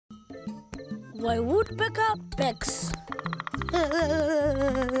Why Woodpecker Pecks.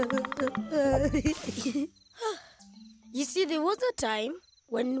 You see, there was a time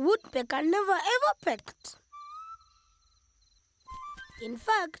when Woodpecker never ever pecked. In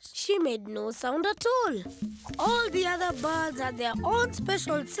fact, she made no sound at all. All the other birds had their own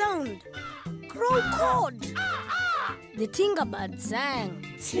special sound. Crow cawed. The Tinga bird sang.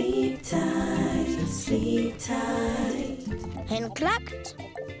 Sleep tight, sleep tight. Hen clucked.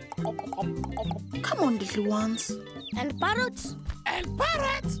 Come on, little ones. And parrot. And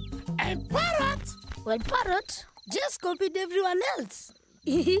parrot. And parrot. Well, parrot just copied everyone else.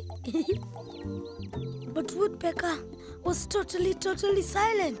 But Woodpecker was totally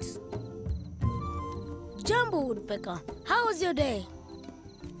silent. Jumbo Woodpecker, how was your day?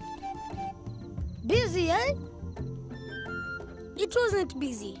 Busy, eh? It wasn't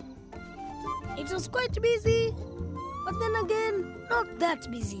busy. It was quite busy, but then again, not that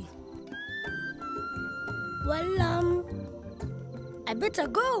busy. Well, I better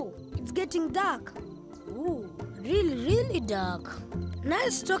go. It's getting dark. Ooh, really dark.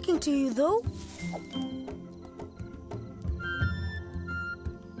 Nice talking to you, though.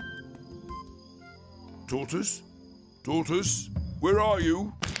 Tortoise? Tortoise? Where are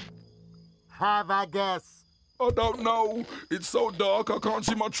you? Have a guess. I don't know. It's so dark I can't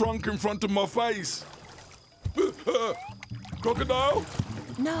see my trunk in front of my face. Crocodile?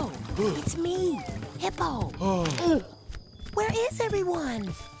 No, it's me, Hippo. Where is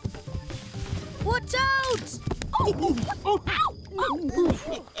everyone? Watch out!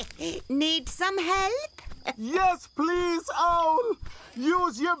 Need some help? Yes, please, Owl.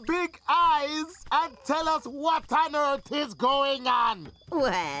 Use your big eyes and tell us what on earth is going on.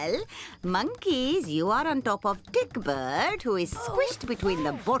 Well, monkeys, you are on top of Tickbird, who is squished between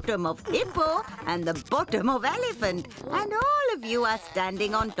the bottom of Hippo and the bottom of Elephant. And all of you are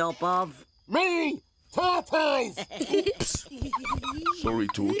standing on top of... Me, Tortoise. Sorry,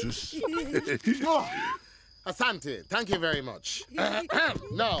 Tortoise. Asante, thank you very much.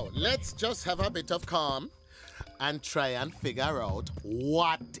 Now, let's just have a bit of calm and try and figure out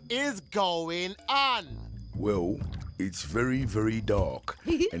what is going on. Well, it's very dark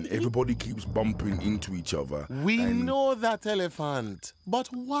and everybody keeps bumping into each other. We know that, Elephant, but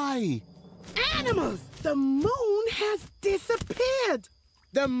why? Animals! The moon has disappeared.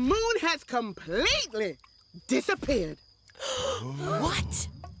 The moon has completely disappeared. What?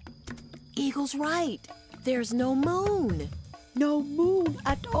 Eagle's right. There's no moon. No moon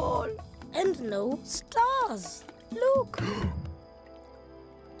at all. And no stars. Look.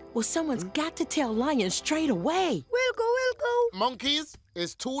 Well, someone's got to tell Lion straight away. We'll go. Monkeys,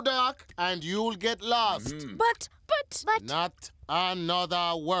 it's too dark and you'll get lost. But. Not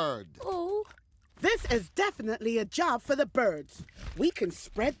another word. Oh. This is definitely a job for the birds. We can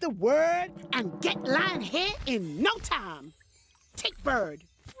spread the word and get Lion here in no time. Take bird.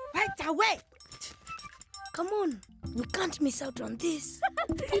 Right away. Come on. We can't miss out on this.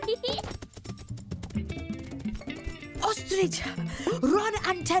 Ostrich, run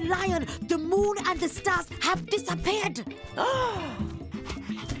and tell Lion the moon and the stars have disappeared.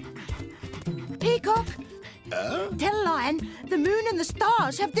 Peacock, tell Lion the moon and the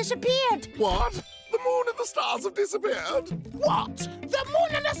stars have disappeared. What? The moon and the stars have disappeared? What? The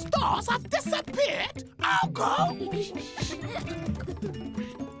moon and the stars have disappeared? I'll go.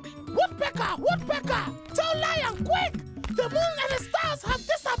 Woodpecker! Tell Lion quick! The moon and the stars have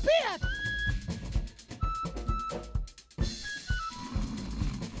disappeared!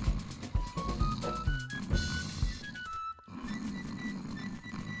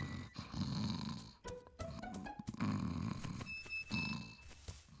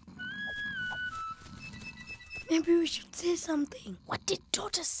 Maybe we should say something. What did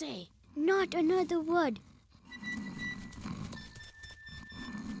Tortoise say? Not another word.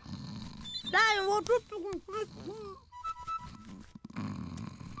 Lion, what?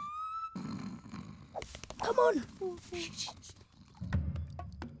 Come on.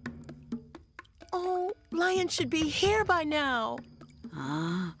 Oh, Lion should be here by now.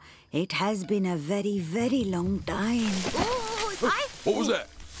 Ah, it has been a very long time. What was that?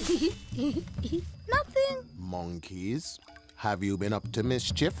 Nothing. Monkeys, have you been up to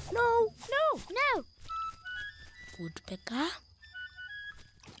mischief? No. Woodpecker?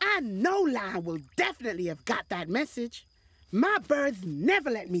 I know Lion will definitely have got that message. My birds never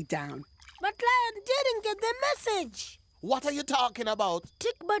let me down. But Lion didn't get the message. What are you talking about?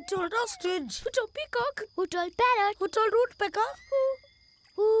 Tickbird told Ostrich. Who told Peacock? Who told Parrot? Who told Woodpecker?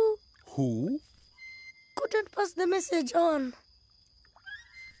 Who? Couldn't pass the message on.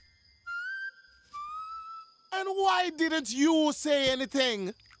 And why didn't you say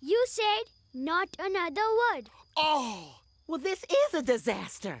anything? You said Not another word. Oh! Well, this is a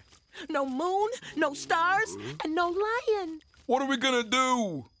disaster. No moon, no stars, and no lion. What are we gonna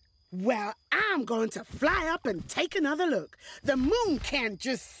do? Well, I'm going to fly up and take another look. The moon can't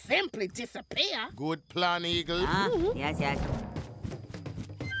just simply disappear. Good plan, Eagle. Yes, yes.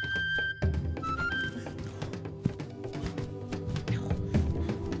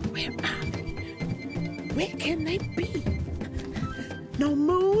 Where are they? Where can they be? No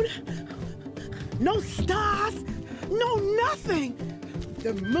moon, no stars, no nothing.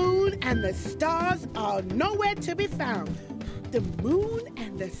 The moon and the stars are nowhere to be found. The moon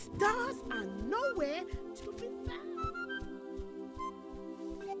and the stars are nowhere to be found.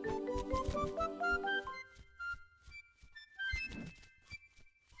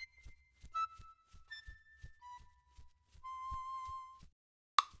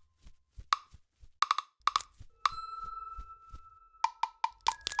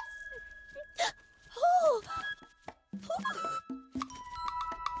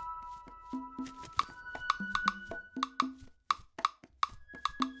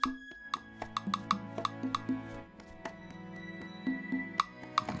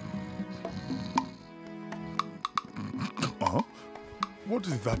 Huh? What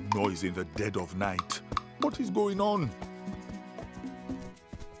is that noise in the dead of night? What is going on?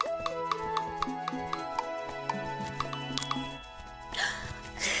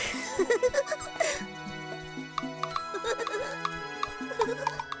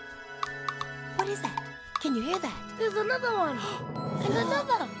 What is that? Can you hear that? There's another one. And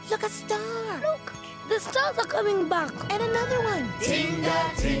another. Look, a star. Look, the stars are coming back. And another one.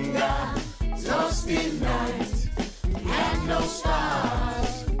 Tinga Tinga, lost in night, had no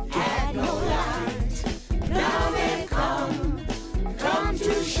stars, had no light. Now they come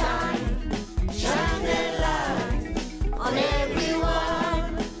to shine, shine their light on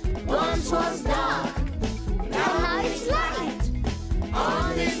everyone. Once was dark, now it's light.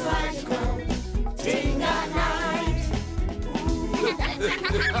 On this light come, Tinga night.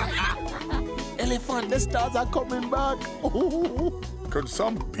 Elephant, the stars are coming back. Can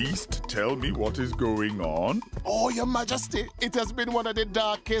some beast tell me what is going on? Oh, Your Majesty, it has been one of the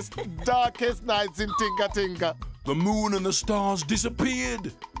darkest nights in Tinga Tinga. The moon and the stars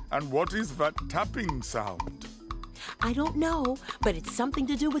disappeared. And what is that tapping sound? I don't know, but it's something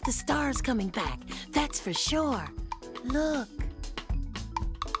to do with the stars coming back. That's for sure. Look.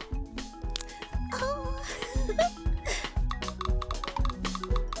 Oh.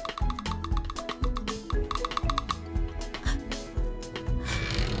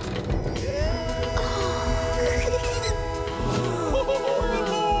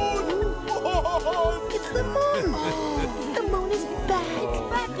 It's the moon. The moon is back.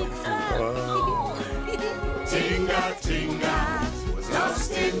 Back Tinga Tinga,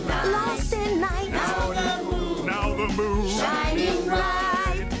 lost in night. Lost in night. Now the moon. Shining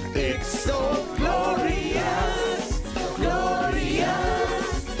bright, it's so glorious,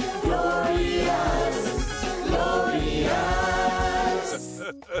 glorious, glorious, glorious.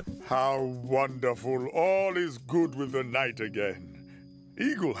 How wonderful. All is good with the night again.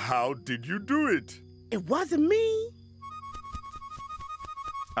 Eagle, how did you do it? It wasn't me.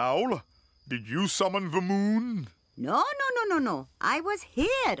 Owl, did you summon the moon? No. I was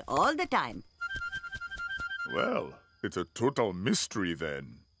here all the time. Well, it's a total mystery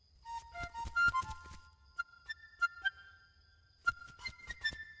then.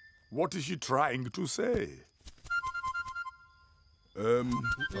 What is she trying to say?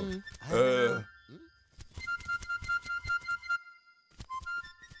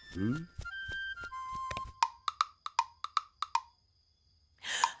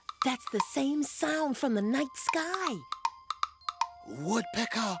 That's the same sound from the night sky.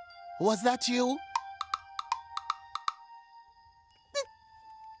 Woodpecker, was that you?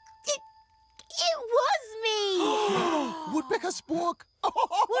 It was me! Woodpecker spoke.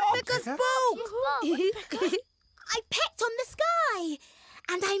 Woodpecker spoke! I pecked on the sky,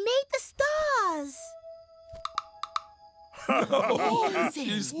 and I made the stars.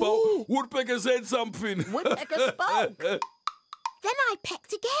 He spoke. Woodpecker said something. Woodpecker spoke. Then I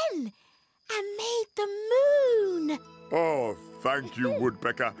pecked again and made the moon. Oh, thank you,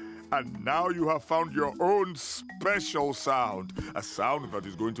 Woodpecker. And now you have found your own special sound. A sound that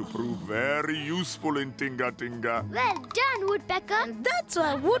is going to prove very useful in Tinga Tinga. Well done, Woodpecker. That's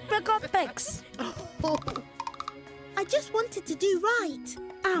why Woodpecker pecks. I just wanted to do right.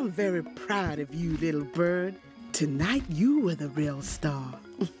 I'm very proud of you, little bird. Tonight you were the real star.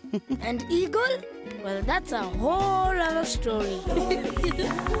 And Eagle? Well, that's a whole other story.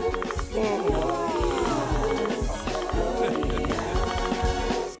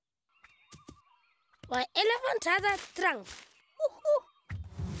 Why, elephant has a trunk.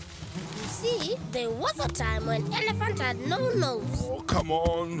 You see, there was a time when elephant had no nose. Oh, come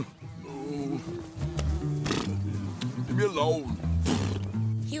on. Oh. Leave me alone.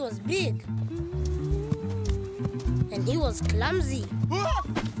 He was big. And he was clumsy.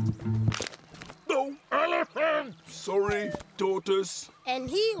 No, elephant! Sorry, Tortoise. And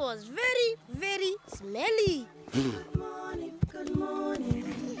he was very, very smelly. Good morning, good morning.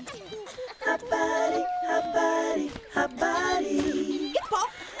 Habari, habari, habari.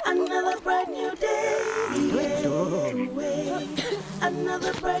 Another bright new day.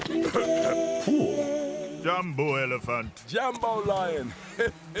 Another bright new day. Jumbo elephant. Jumbo lion.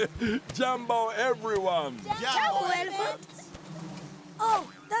 Jumbo everyone. Jumbo elephant? Oh,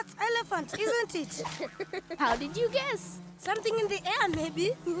 that's elephant, isn't it? How did you guess? Something in the air,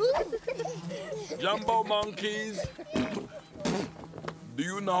 maybe. Jumbo monkeys. Do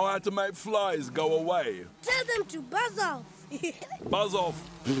you know how to make flies go away? Tell them to buzz off. Buzz off.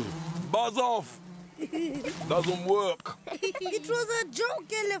 Buzz off. Doesn't work. It was a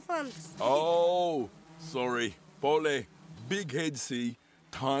joke, elephant. Oh, sorry. Pole, big head, see,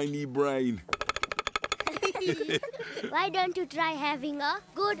 tiny brain. Why don't you try having a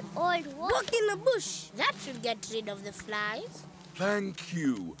good old walk? Walk in the bush. That should get rid of the flies. Thank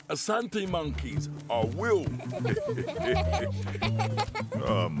you. Asante monkeys, I will.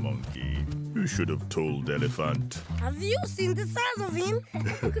 Ah, monkey. You should have told elephant. Have you seen the size of him?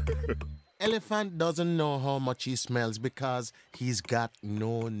 Elephant doesn't know how much he smells because he's got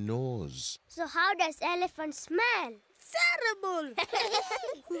no nose. So how does elephant smell? Terrible.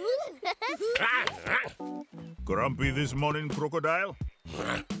 Grumpy this morning, crocodile?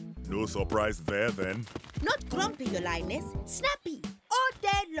 No surprise there, then. Not grumpy, Your Highness. Snappy. All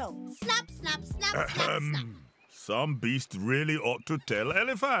day long. Snap, snap, snap, snap, snap. Some beast really ought to tell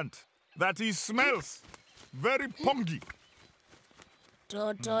elephant that he smells very pungy.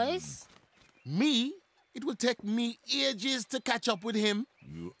 Tortoise? Me? It will take me ages to catch up with him.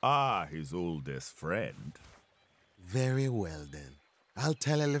 You are his oldest friend. Very well, then. I'll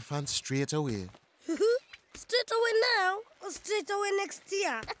tell elephant straight away. Straight away now or straight away next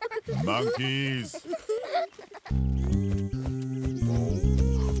year? Monkeys.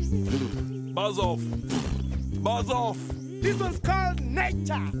 Buzz off. Buzz off. This one's called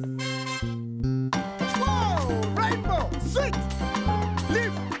nature. Whoa! Rainbow! Sweet!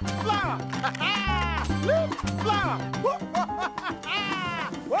 Leaf! Flower! Leaf! Flower!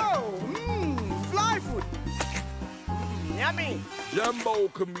 Whoa! Fly food! Yummy! Jumbo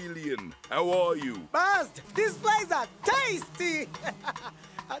chameleon, how are you? Buzzed! These flies are tasty!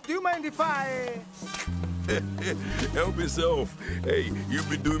 Do you mind if I... Help yourself. Hey, you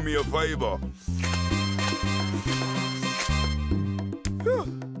be doing me a favor.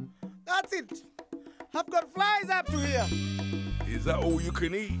 Phew. That's it. I've got flies up to here. Is that all you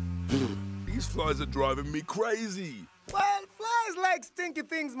can eat? These flies are driving me crazy. Well, flies like stinky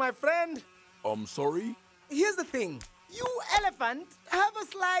things, my friend. I'm sorry? Here's the thing. You elephant have a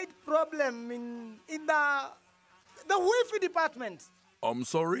slight problem in the Wi-Fi department. I'm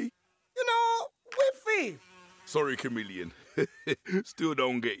sorry? You know, Wi-Fi. Sorry, chameleon. Still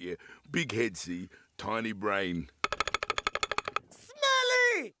don't get you. Big head, see? Tiny brain.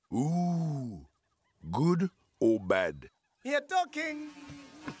 Smelly! Ooh. Good or bad? You're talking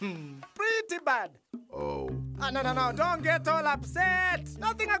pretty bad. Oh. No, don't get all upset.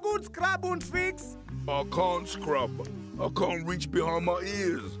 Nothing a good scrub won't fix. I can't scrub. I can't reach behind my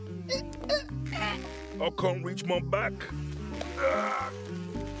ears. I can't reach my back.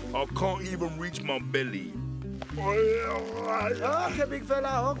 I can't even reach my belly. Okay, big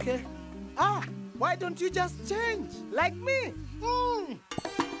fella, okay. Why don't you just change, like me?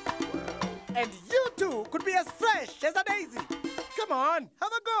 And you two could be as fresh as a daisy. Come on,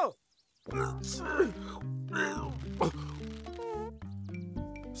 have a go.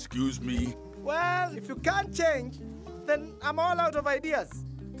 Excuse me. Well, if you can't change, then I'm all out of ideas.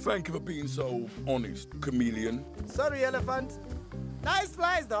 Thank you for being so honest, chameleon. Sorry, elephant. Nice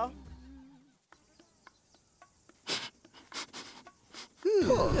flies, though.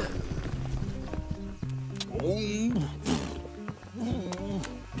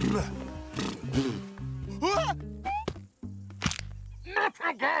 Not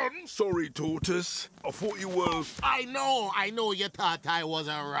again! Sorry, Tortoise. I thought you were... I know you thought I was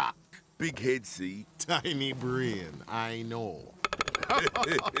a rock. Big head, see? Tiny brain, I know.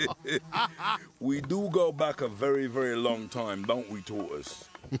 We do go back a very, very long time, don't we, Tortoise?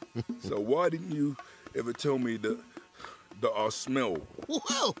 So why didn't you ever tell me that I smell?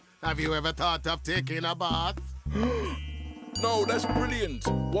 Well, have you ever thought of taking a bath? No, that's brilliant.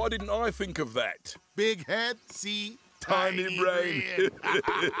 Why didn't I think of that? Big head, see, Tiny brain.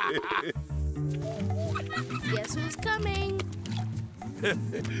 Guess who's coming?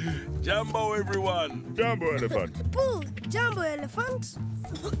 Jumbo, everyone. Jumbo elephant. Boo, Jumbo elephant.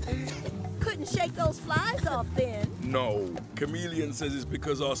 Couldn't shake those flies off then. No. Chameleon says it's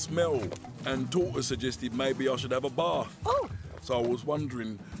because I smell. And Tortoise suggested maybe I should have a bath. Oh. So I was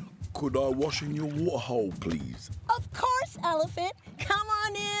wondering, could I wash in your water hole, please? Of course, Elephant. Come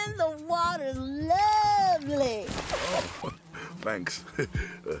on in. The water's lovely. Oh, thanks.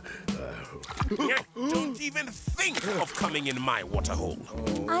 Don't even think of coming in my water hole.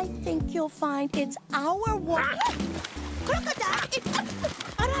 I think you'll find it's our water. Crocodile!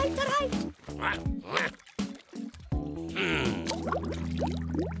 All right.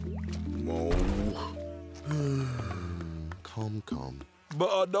 Come. But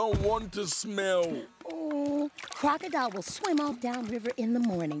I don't want to smell. Oh, Crocodile will swim off downriver in the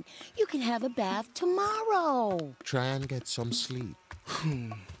morning. You can have a bath tomorrow. Try and get some sleep.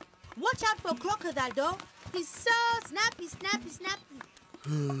 Watch out for Crocodile, though. He's so snappy.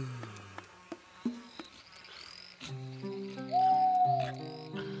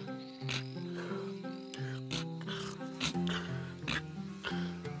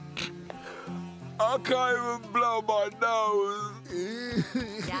 I can't even blow my nose.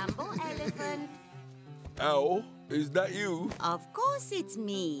 Jumbo elephant. Owl, is that you? Of course it's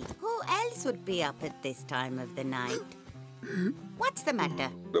me. Who else would be up at this time of the night? What's the matter?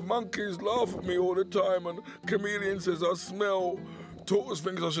 The monkeys laugh at me all the time, and Chameleon says I smell. Tortoise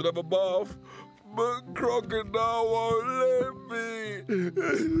thinks I should have a bath, but Crocodile won't let me.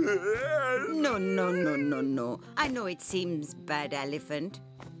 No. I know it seems bad, Elephant,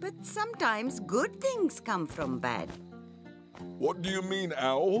 but sometimes good things come from bad. What do you mean,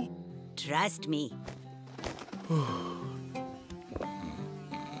 Owl? Trust me.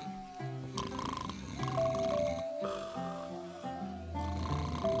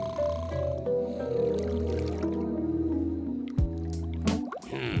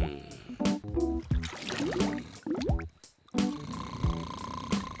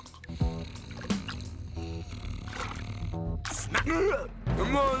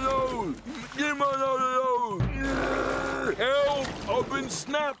 My nose! Get my nose! Help! I've been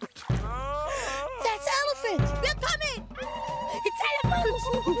snapped! That's Elephant! They're coming! It's Elephant!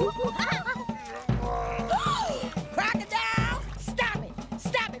 Crocodile! Stop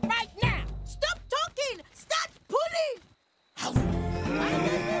it right now! Stop talking! Stop pulling!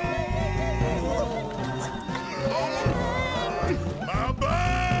 Mamba!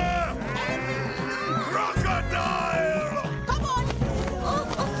 Crocodile! Come on!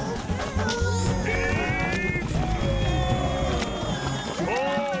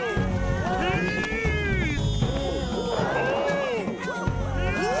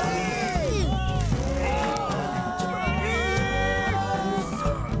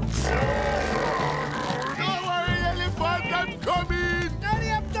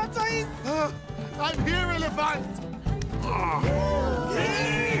 I'm here, elephant!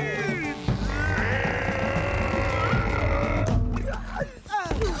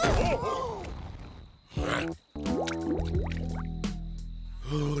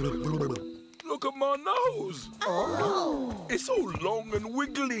 Look at my nose! Oh. It's all long and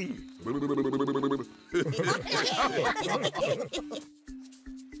wiggly.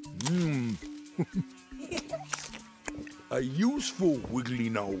 A useful wiggly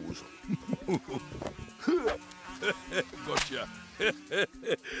nose. Gotcha.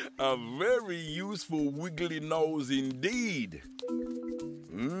 A very useful wiggly nose indeed.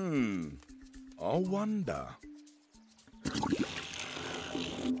 I wonder.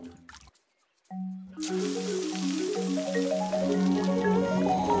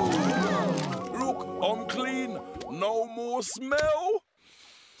 Look, I'm clean. No more smell.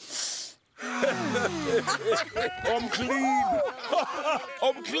 I'm clean.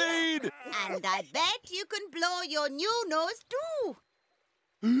 I'm clean. And I bet you can blow your new nose too.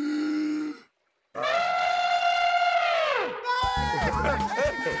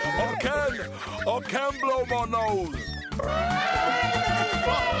 I can blow my nose.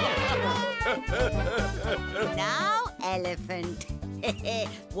 Now, Elephant,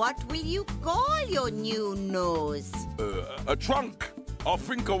 what will you call your new nose? A trunk. I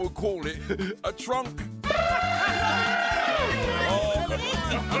think I would call it a trunk.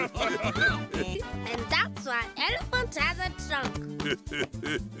 And that's why elephant has a trunk.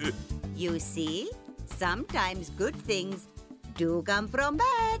 You see, sometimes good things do come from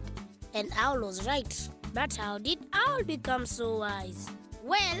bad. And Owl was right. But how did Owl become so wise?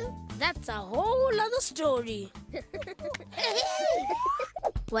 Well, that's a whole other story.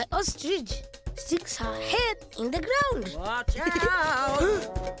 Why ostrich sticks her head in the ground. Watch out!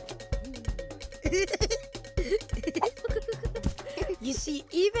 You see,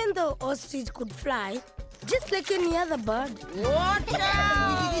 even though ostrich could fly, just like any other bird, Watch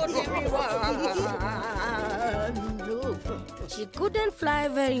out, everyone! she couldn't fly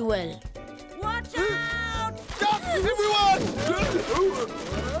very well. Watch out! Duck, everyone!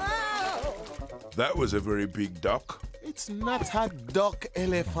 That was a very big duck. It's not a duck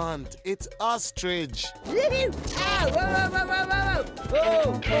elephant, it's ostrich.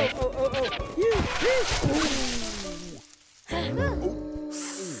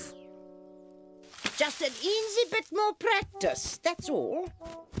 Just an easy bit more practice, that's all.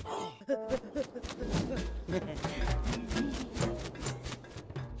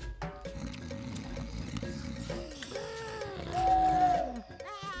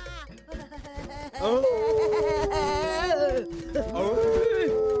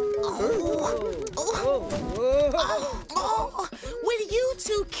 Will you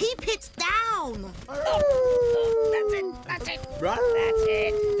two keep it down? That's it.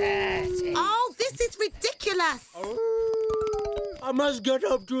 Oh, this is ridiculous. I must get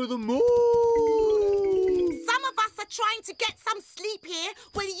up to the moon. Some of us are trying to get some sleep here.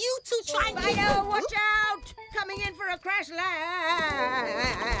 Will you two try and Spider, watch out! Coming in for a crash land.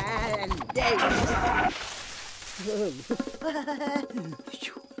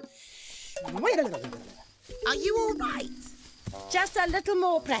 Are you all right? Just a little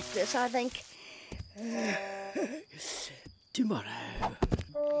more practice, I think. Tomorrow.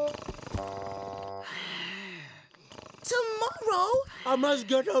 Tomorrow? I must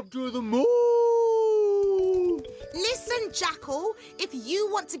get up to the moon. Listen, Jackal, if you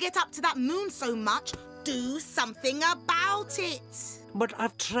want to get up to that moon so much, do something about it. But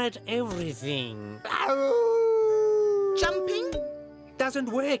I've tried everything. Jumping?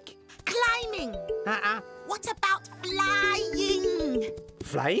 Doesn't work. Climbing? What about flying?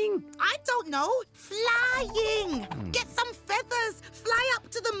 Flying? I don't know. Flying. Get some feathers. Fly up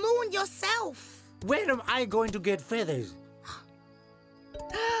to the moon yourself. Where am I going to get feathers?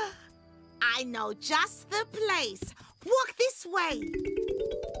 I know just the place. Walk this way.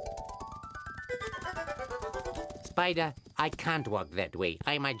 Spider, I can't walk that way.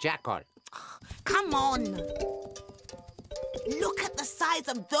 I'm a jackal. Come on. Look at the size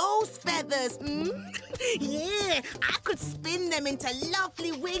of those feathers. Yeah, I could spin them into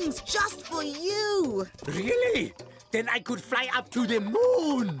lovely wings just for you. Really? Then I could fly up to the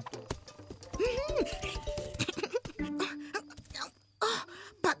moon.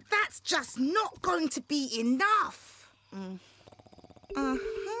 But that's just not going to be enough.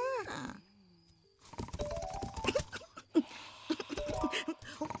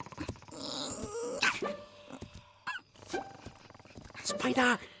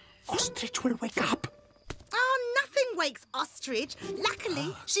 Spider, ostrich will wake up. Oh, nothing wakes ostrich.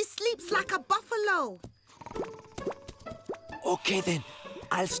 Luckily, she sleeps like a buffalo. Okay, then.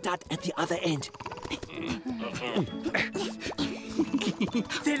 I'll start at the other end.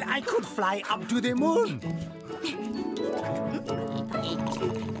 Then I could fly up to the moon.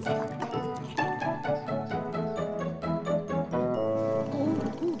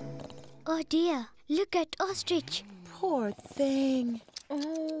 Oh dear, look at ostrich. Poor thing.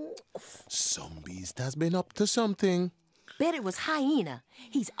 Some beast has been up to something. Bet it was hyena.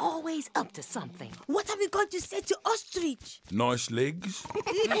 He's always up to something. What are we going to say to ostrich? Nice legs.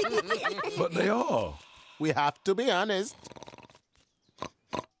 But they are. We have to be honest.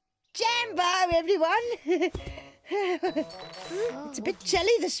 Jambo, everyone. It's a bit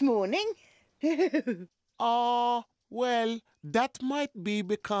chilly this morning. Well, that might be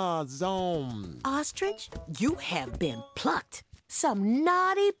because, Ostrich, you have been plucked. Some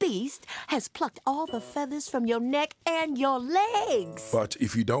naughty beast has plucked all the feathers from your neck and your legs. But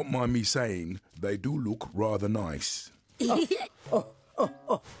if you don't mind me saying, they do look rather nice. My legs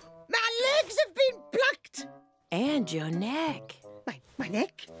have been plucked. And your neck. My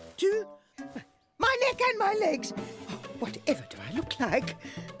neck, too? My neck and my legs. Oh, whatever do I look like?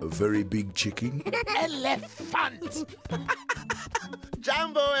 A very big chicken. Elephant!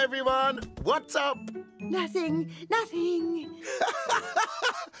 Jambo, everyone! What's up? Nothing.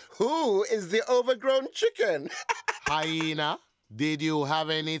 Who is the overgrown chicken? Hyena, did you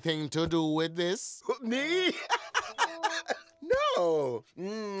have anything to do with this? Me? No.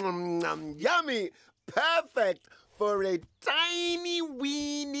 Yummy. Perfect for a tiny,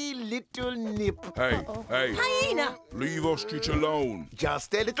 weeny little nip. Hey, Hyena! leave ostrich alone.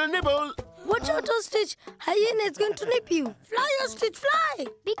 Just a little nibble. Watch out, Ostrich. Hyena is going to nip you. Fly, Ostrich, fly.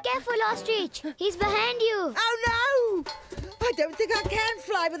 Be careful, Ostrich. He's behind you. Oh, no! I don't think I can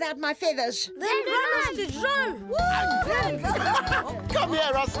fly without my feathers. Then run, Ostrich, run. Come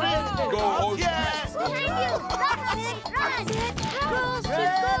here, Ostrich. Go, Ostrich. Yeah. Behind you. Run, Ostrich,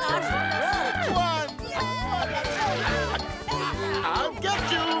 run. Come on. I'll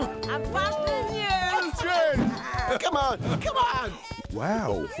get you. I'm faster than you. Ostrich. Come on, come on.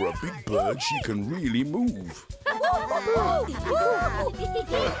 Wow, for a big bird, she can really move.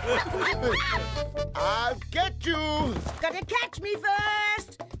 I'll get you. Gotta catch me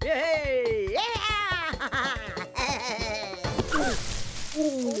first. Hey, yeah!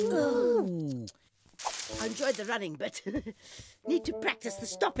 Ooh. I enjoyed the running, but need to practice the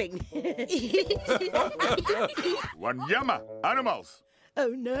stopping. Wanyama, animals.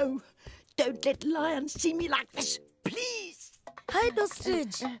 Oh, no. Don't let lions see me like this, please. Hide,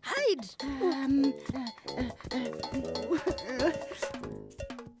 Ostrich. Hide.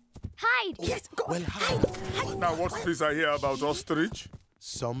 Hide. Yes, go. Well, hide. Now, what's this I hear about ostrich?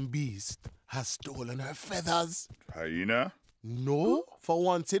 Some beast has stolen her feathers. Hyena? No, for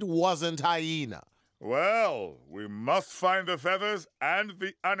once it wasn't hyena. Well, we must find the feathers and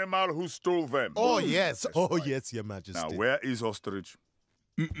the animal who stole them. Oh, yes. Oh, yes, Your Majesty. Now, where is ostrich?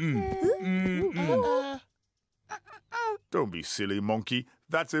 Don't be silly, monkey.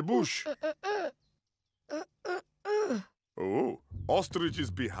 That's a bush. Oh, ostrich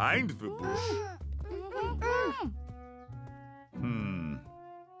is behind the bush.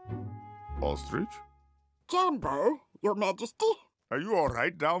 Ostrich? Jambo, Your Majesty? Are you all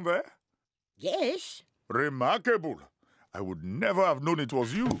right down there? Yes. Remarkable. I would never have known it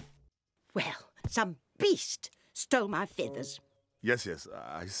was you. Well, some beast stole my feathers. Yes,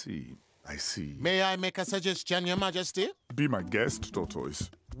 I see. May I make a suggestion, Your Majesty? Be my guest, Tortoise.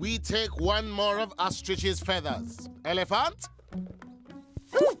 We take one more of Ostrich's feathers. Elephant?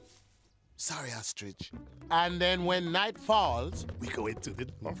 Sorry, Ostrich. And then when night falls, we go into the...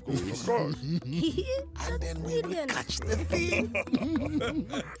 Of course. And then we will catch the thief.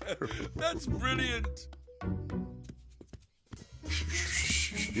 That's brilliant.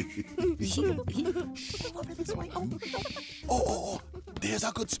 Over this way. Oh, there's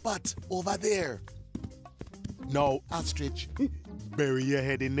a good spot over there. Now, Ostrich, bury your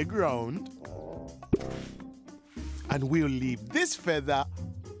head in the ground. And we'll leave this feather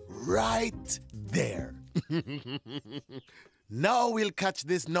right there. Now we'll catch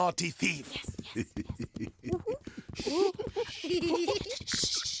this naughty thief.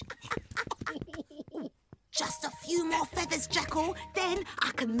 Just a few more feathers, Jackal. Then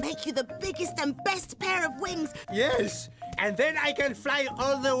I can make you the biggest and best pair of wings. Yes, and then I can fly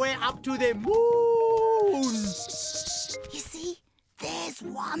all the way up to the moon. You see, there's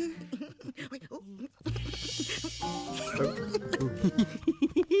one.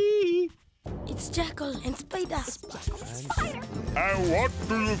 It's Jackal and Spider. And what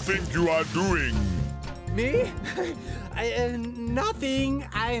do you think you are doing? Me? Nothing.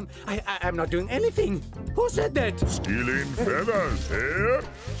 I'm not doing anything. Who said that? Stealing feathers, eh?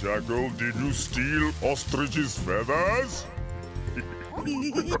 Jackal, did you steal ostrich's feathers?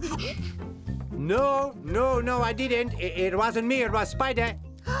 No, I didn't. It wasn't me, it was Spider.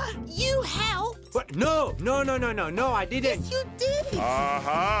 You helped? What? No, I didn't. Yes, you did.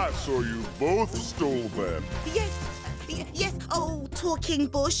 Aha, so you both stole them. Yes. Oh, talking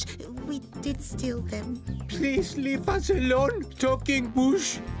bush. We did steal them. Please leave us alone, talking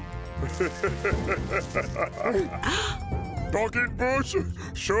bush. Talking bush,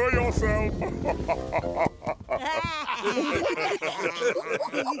 show yourself.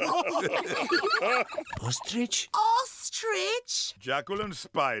 Ostrich? Ostrich? Jackal and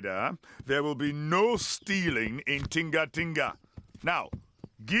Spider, there will be no stealing in Tinga Tinga. Now,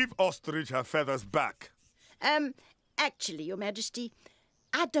 give Ostrich her feathers back. Actually, Your Majesty,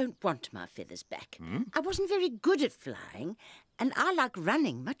 I don't want my feathers back. I wasn't very good at flying, and I like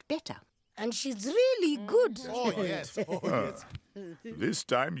running much better. And she's really good. Oh, yes. This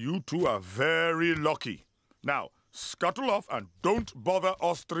time, you two are very lucky. Now, scuttle off and don't bother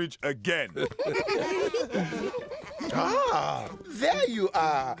Ostrich again. There you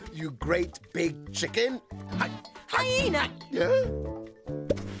are, you great big chicken. Hyena! Yeah?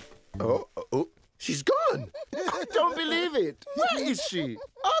 Oh, she's gone. I don't believe it. Where is she?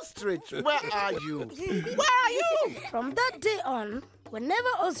 Ostrich, where are you? Where are you? From that day on, whenever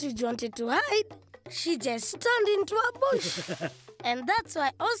Ostrich wanted to hide, she just turned into a bush. And that's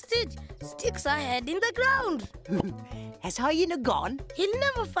why Ostrich sticks her head in the ground. Has Hyena gone? He'll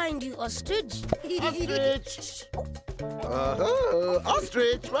never find you, Ostrich. Ostrich!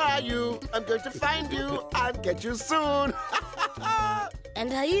 Ostrich, where are you? I'm going to find you. I'll get you soon.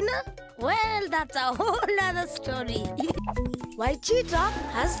 And hyena? Well, that's a whole other story. Why, cheetah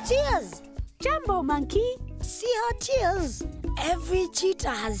has tears. Jumbo monkey. See her tears. Every cheetah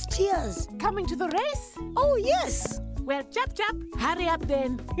has tears. Coming to the race? Oh, yes. Well, chop, hurry up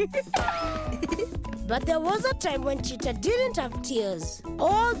then. But there was a time when cheetah didn't have tears.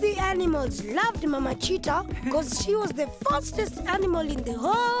 All the animals loved Mama Cheetah because she was the fastest animal in the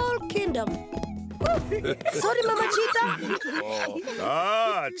whole kingdom. Sorry, Mama Cheetah.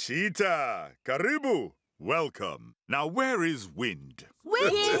 Cheetah. Karibu. Welcome. Now, where is Wind?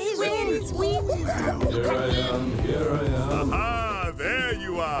 Wind. Here I am. Aha, there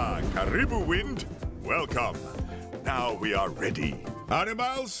you are. Karibu, Wind. Welcome. Now we are ready.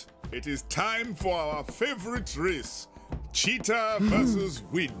 Animals, it is time for our favorite race. Cheetah versus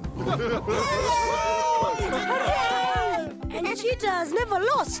Wind. And Cheetah has never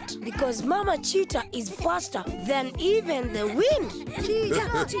lost because Mama Cheetah is faster than even the wind.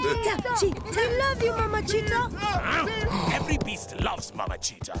 Cheetah. We love you, Mama Cheetah. Every beast loves Mama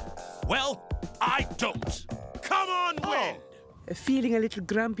Cheetah. Well, I don't. Come on, Wind. Feeling a little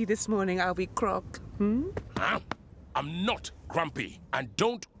grumpy this morning, are we, Croc? I'm not grumpy, and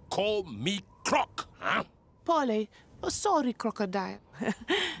don't call me Croc. Polly, sorry, Crocodile.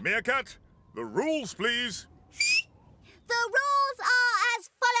 Meerkat, the rules, please. The rules are as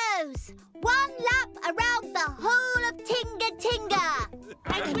follows. 1 lap around the whole of Tinga Tinga.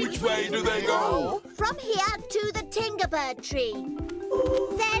 And which way do they go? From here to the Tinga Bird tree.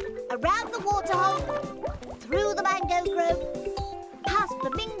 Then around the waterhole, through the mango grove, past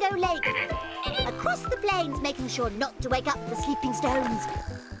Flamingo Lake, across the plains, making sure not to wake up the sleeping stones,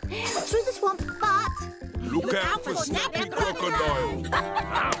 through the swamp, but Look out for snappy crocodile. And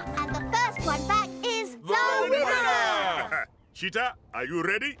the first one back is the winner. Cheetah, are you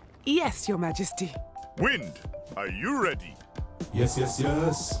ready? Yes, Your Majesty. Wind, are you ready? Yes.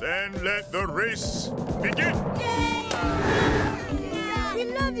 Then let the race begin. We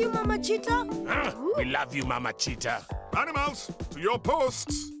love you, Mama Cheetah. We love you, Mama Cheetah. Animals, to your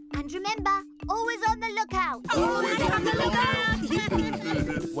posts. And remember, always on the lookout. Always on the lookout.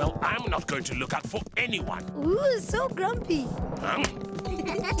 Well, I'm not going to look out for anyone. Ooh, so grumpy. Go,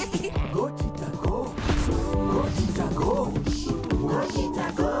 cheetah, go. Go, cheetah, go. Go,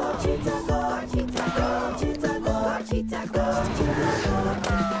 cheetah, go. Cheetah, go. Cheetah, go. Cheetah, go. Cheetah, go. Cheetah,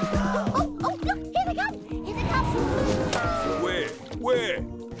 go. Oh, look, here they come. Here they come. Where?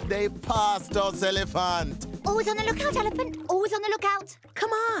 They passed us, elephant. Always on the lookout, elephant. Always on the lookout.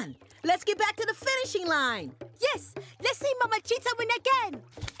 Come on, let's get back to the finishing line. Yes, let's see Mama Cheetah win again.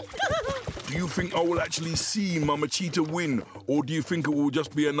 Do you think I will actually see Mama Cheetah win, or do you think it will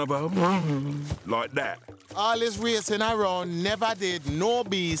just be another like that? All this racing around never did no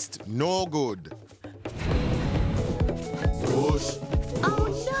beast, no good. Swoosh. Oh,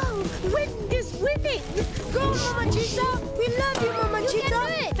 no. Wind is winning. Go, Mama Cheetah. We love you, Mama Cheetah. You can do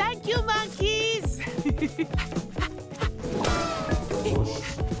it. Thank you, monkeys.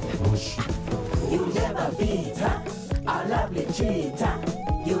 You never beat her, a lovely cheetah.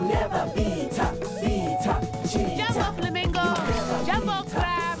 You never beat her, cheetah. Jumbo flamingo, jumbo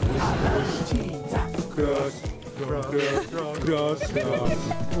crab. A lovely cheetah.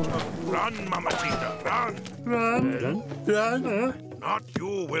 Run, Mama Cheetah, run. Run. Not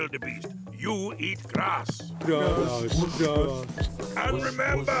you, wildebeest. You eat grass. And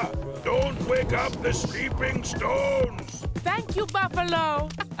remember, don't wake up the sleeping stones. Thank you, Buffalo.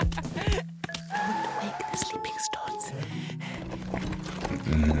 Sleeping stones.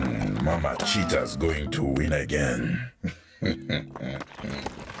 Mama Cheetah's going to win again.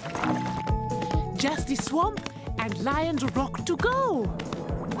 Just the swamp and Lion's Rock to go.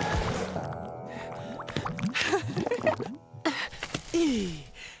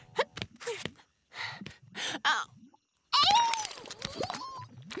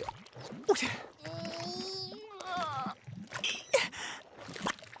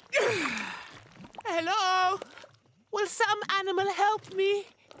 Hello? Will some animal help me?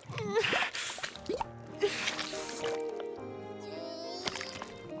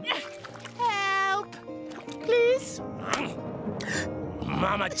 Help! Please?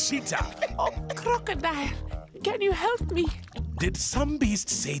 Mama Cheetah, Oh, crocodile, can you help me? did some beast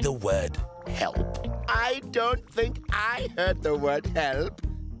say the word help? I don't think I heard the word help.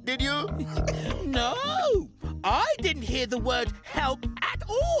 Did you? No, I didn't hear the word help at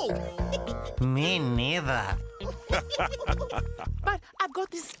all. Me neither. But I've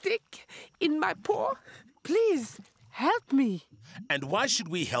got this stick in my paw. Please, help me. And why should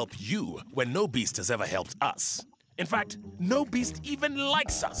we help you when no beast has ever helped us? In fact, no beast even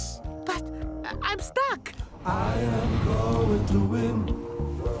likes us. But I'm stuck. I am going to win.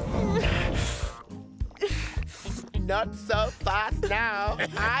 Not so fast now,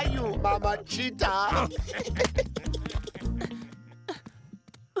 are you, Mama Cheetah?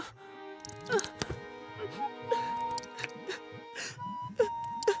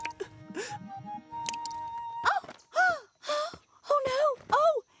 Oh no!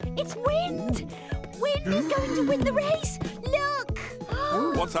 Oh, it's Wind! Wind is going to win the race! Look!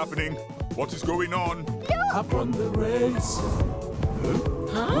 What's happening? What is going on? I've won the race. Ooh,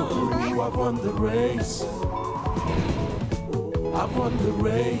 I've won the race. I've won the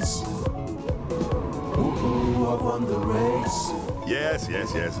race. Ooh, I've won the race. Yes.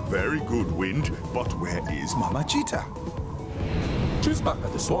 Very good, Wind. But where is Mama Cheetah? She's back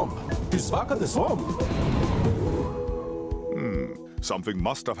at the swamp. She's back at the swamp. Something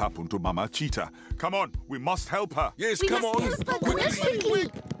must have happened to Mama Cheetah. Come on, we must help her. Yes, come on.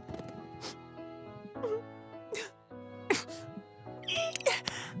 Quickly!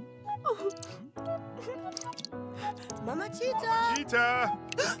 Mama Cheetah! Cheetah!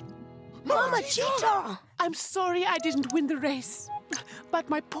 Mama Cheetah! I'm sorry I didn't win the race, but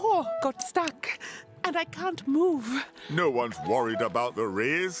my paw got stuck and I can't move. No one's worried about the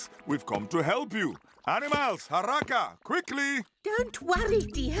race. We've come to help you. Animals, haraka, quickly! Don't worry,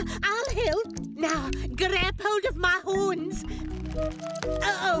 dear. I'll help. Now, grab hold of my horns.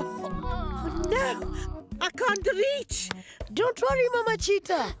 Oh, no. I can't reach. Don't worry, Mama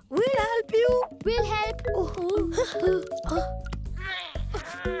Cheetah. We'll help you. We'll help.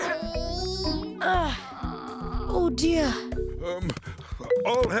 Oh, dear.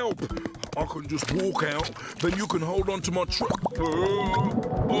 I'll help. I can just walk out, then you can hold on to my truck.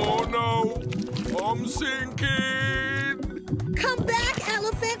 Oh no, I'm sinking. Come back,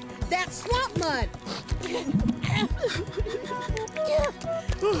 elephant. That's swamp mud.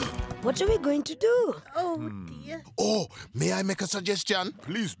 What are we going to do? Oh, dear. Oh, may I make a suggestion?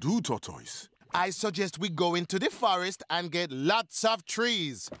 Please do, Tortoise. I suggest we go into the forest and get lots of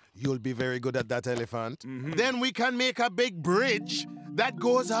trees. You'll be very good at that, elephant. Then we can make a big bridge that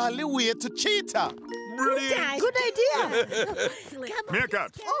goes all the way to Cheetah. Brilliant. Good idea.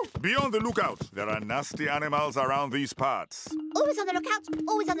 Meerkat, be on the lookout. There are nasty animals around these parts. Always on the lookout.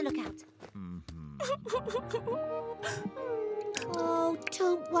 Always on the lookout. Oh,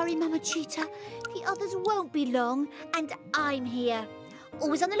 don't worry, Mama Cheetah. The others won't be long, and I'm here.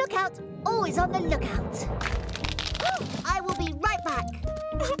 Always on the lookout. Always on the lookout. I will be right back.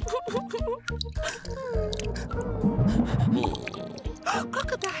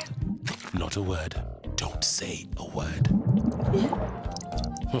 Crocodile. Not a word. Don't say a word.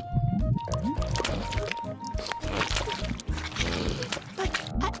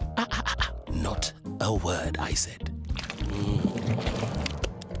 Not a word, I said.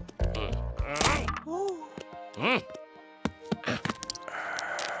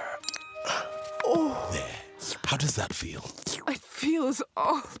 There. How does that feel? It feels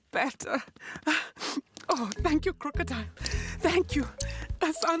all better. Oh, thank you, Crocodile. Thank you,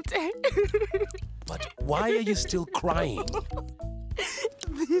 Asante. But why are you still crying?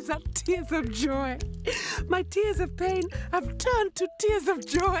 These are tears of joy. My tears of pain have turned to tears of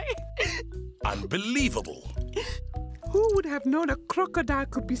joy. Unbelievable. Who would have known a crocodile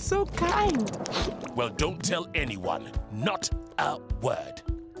could be so kind? Well, don't tell anyone. Not a word.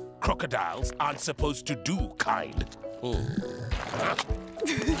 Crocodiles aren't supposed to do kind.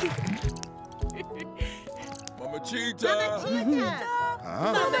 Mama Cheetah.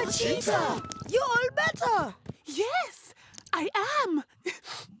 Mama Cheetah, you're all better. Yes, I am.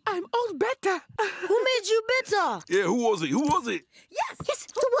 I'm all better. Who made you better? Yeah, who was it? Who was it? Yes,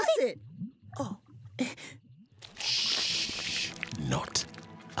 who was it? Not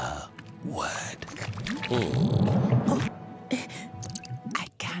a word. I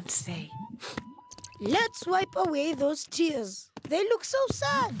can't say. Let's wipe away those tears. They look so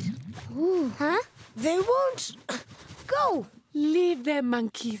sad. Huh? They won't go. Leave them,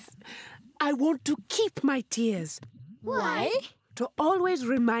 monkeys. I want to keep my tears. Why? To always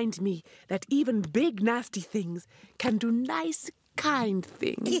remind me that even big, nasty things can do nice, kind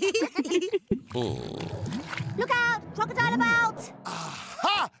things. Look out! Crocodile about!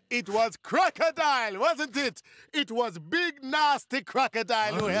 Ha! It was Crocodile, wasn't it? It was big, nasty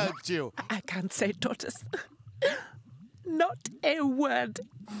Crocodile who helped you. I can't say Tortoise. Not a word.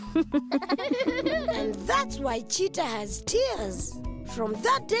 And that's why Cheetah has tears. From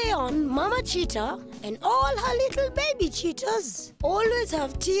that day on, Mama Cheetah and all her little baby cheetahs always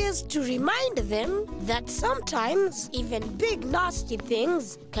have tears to remind them that sometimes even big nasty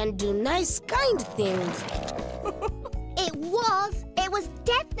things can do nice kind things. It was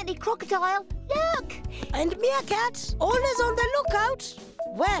definitely crocodile. Look! And meerkat, always on the lookout.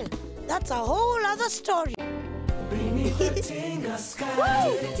 Well, that's a whole other story.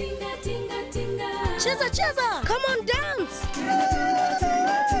 Cheza, cheza, come on, dance.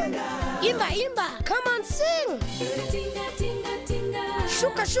 Imba, imba, come on, sing.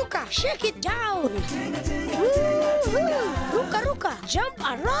 Shuka, shuka, shake it down. Ruka, ruka, jump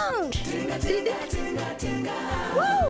around.